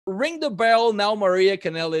ring the bell. Now Maria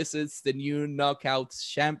Kanellis is the new Knockouts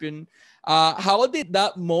champion. How did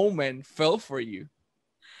that moment feel for you?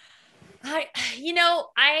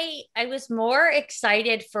 I was more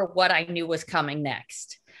excited for what I knew was coming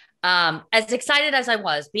next. As excited as I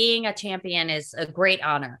was, being a champion is a great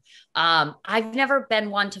honor. I've never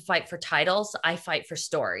been one to fight for titles. I fight for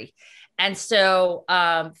story. And so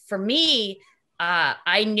for me,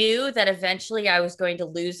 I knew that eventually I was going to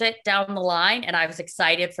lose it down the line, and I was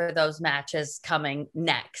excited for those matches coming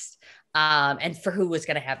next, and for who was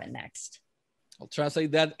going to have it next. I'll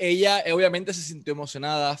translate that. Ella obviamente se sintió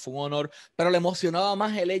emocionada, fue un honor, pero le emocionaba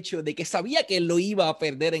más el hecho de que sabía que lo iba a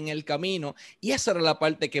perder en el camino, y esa era la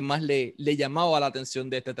parte que más le llamaba la atención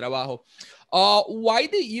de este trabajo. Why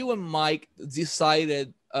did you and Mike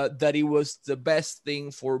decided that it was the best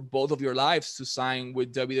thing for both of your lives to sign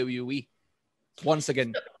with WWE once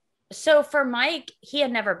again? So for Mike, he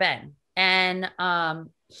had never been, and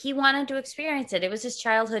he wanted to experience it. It was his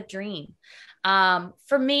childhood dream.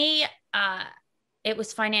 For me, it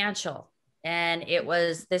was financial, and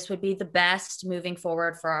this would be the best moving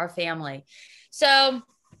forward for our family. So,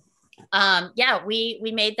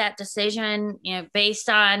 we made that decision, based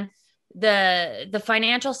on the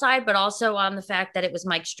financial side, but also on the fact that it was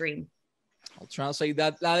Mike's dream. I'll translate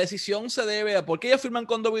that. La decisión se debe a porque ellos firman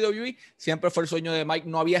con WWE. Siempre fue el sueño de Mike.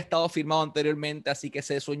 No había estado firmado anteriormente, así que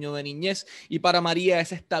ese sueño de niñez. Y para María,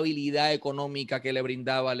 esa estabilidad económica que le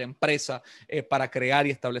brindaba la empresa para crear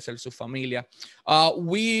y establecer su familia.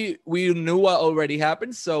 We knew what already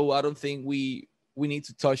happened, so I don't think we need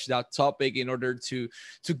to touch that topic in order to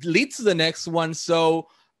lead to the next one. So,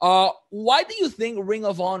 why do you think Ring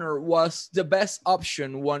of Honor was the best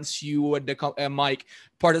option once you and Mike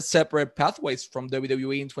parted separate pathways from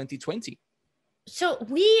WWE in 2020? So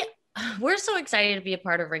we're so excited to be a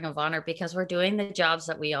part of Ring of Honor because we're doing the jobs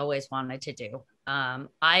that we always wanted to do.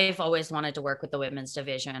 I've always wanted to work with the women's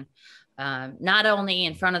division, not only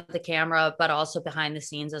in front of the camera, but also behind the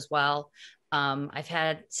scenes as well. I've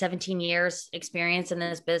had 17 years experience in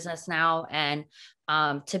this business now, and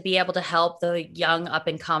to be able to help the young up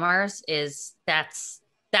and comers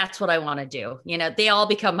that's what I want to do. They all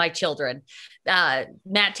become my children.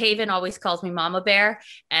 Matt Taven always calls me Mama Bear,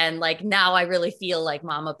 and now I really feel like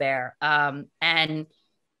Mama Bear. And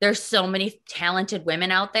there's so many talented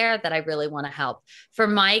women out there that I really want to help. For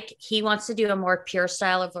Mike, he wants to do a more pure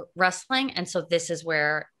style of wrestling, and so this is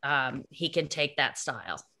where he can take that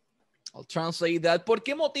style. I'll translate that. ¿Por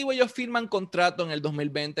qué motivo ellos firman contrato en el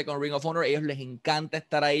 2020 con Ring of Honor? Ellos les encanta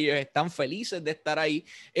estar ahí, ellos están felices de estar ahí.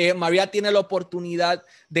 María tiene la oportunidad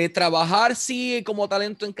de trabajar, sí, como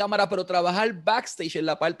talento en cámara, pero trabajar backstage en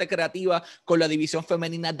la parte creativa con la división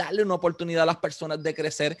femenina, darle una oportunidad a las personas de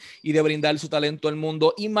crecer y de brindar su talento al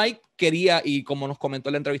mundo. Y Mike quería, y como nos comentó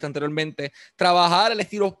en la entrevista anteriormente, trabajar el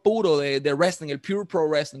estilo puro de wrestling, el pure pro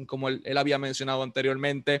wrestling, como él había mencionado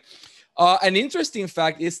anteriormente. An interesting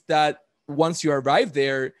fact is that once you arrive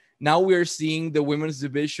there, now we're seeing the women's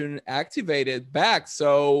division activated back.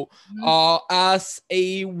 So as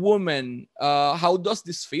a woman, how does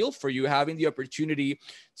this feel for you, having the opportunity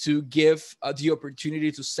to give the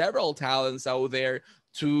opportunity to several talents out there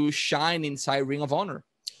to shine inside Ring of Honor?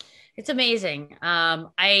 It's amazing.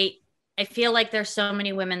 I feel like there's so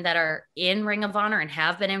many women that are in Ring of Honor and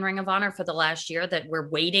have been in Ring of Honor for the last year that we're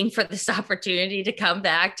waiting for this opportunity to come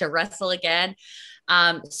back to wrestle again.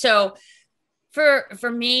 So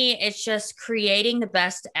for me, it's just creating the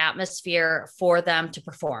best atmosphere for them to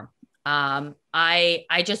perform.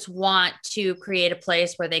 I just want to create a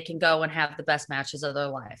place where they can go and have the best matches of their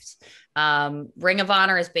lives. Ring of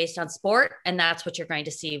Honor is based on sport, and that's what you're going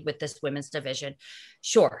to see with this women's division.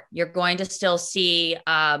 Sure, you're going to still see,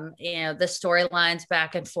 the storylines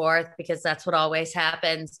back and forth, because that's what always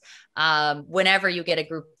happens. Whenever you get a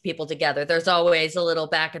group of people together, there's always a little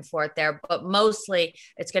back and forth there, but mostly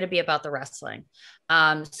it's going to be about the wrestling.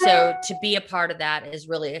 So to be a part of that is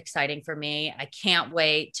really exciting for me. I can't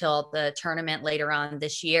wait till the tournament later on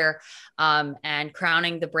this year, and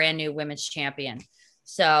crowning the brand new women's champion.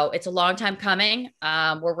 So it's a long time coming.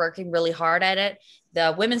 We're working really hard at it.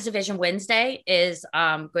 The Women's Division Wednesday is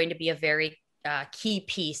going to be a very key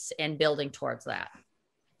piece in building towards that.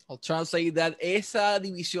 I'll translate that. Esa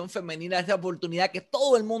división femenina, esa oportunidad que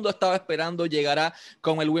todo el mundo estaba esperando, llegará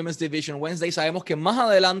con el Women's Division Wednesday. Sabemos que más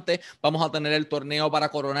adelante vamos a tener el torneo para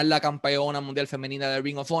coronar la campeona mundial femenina de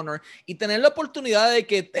Ring of Honor y tener la oportunidad de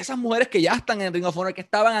que esas mujeres que ya están en Ring of Honor, que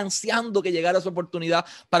estaban ansiando que llegara esa oportunidad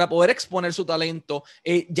para poder exponer su talento,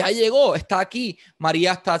 ya llegó, está aquí.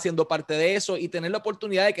 María está haciendo parte de eso, y tener la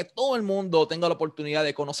oportunidad de que todo el mundo tenga la oportunidad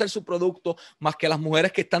de conocer su producto, más que las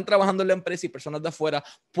mujeres que están trabajando en la empresa y personas de afuera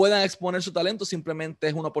puedan exponer su talento simplemente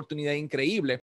es una oportunidad increíble.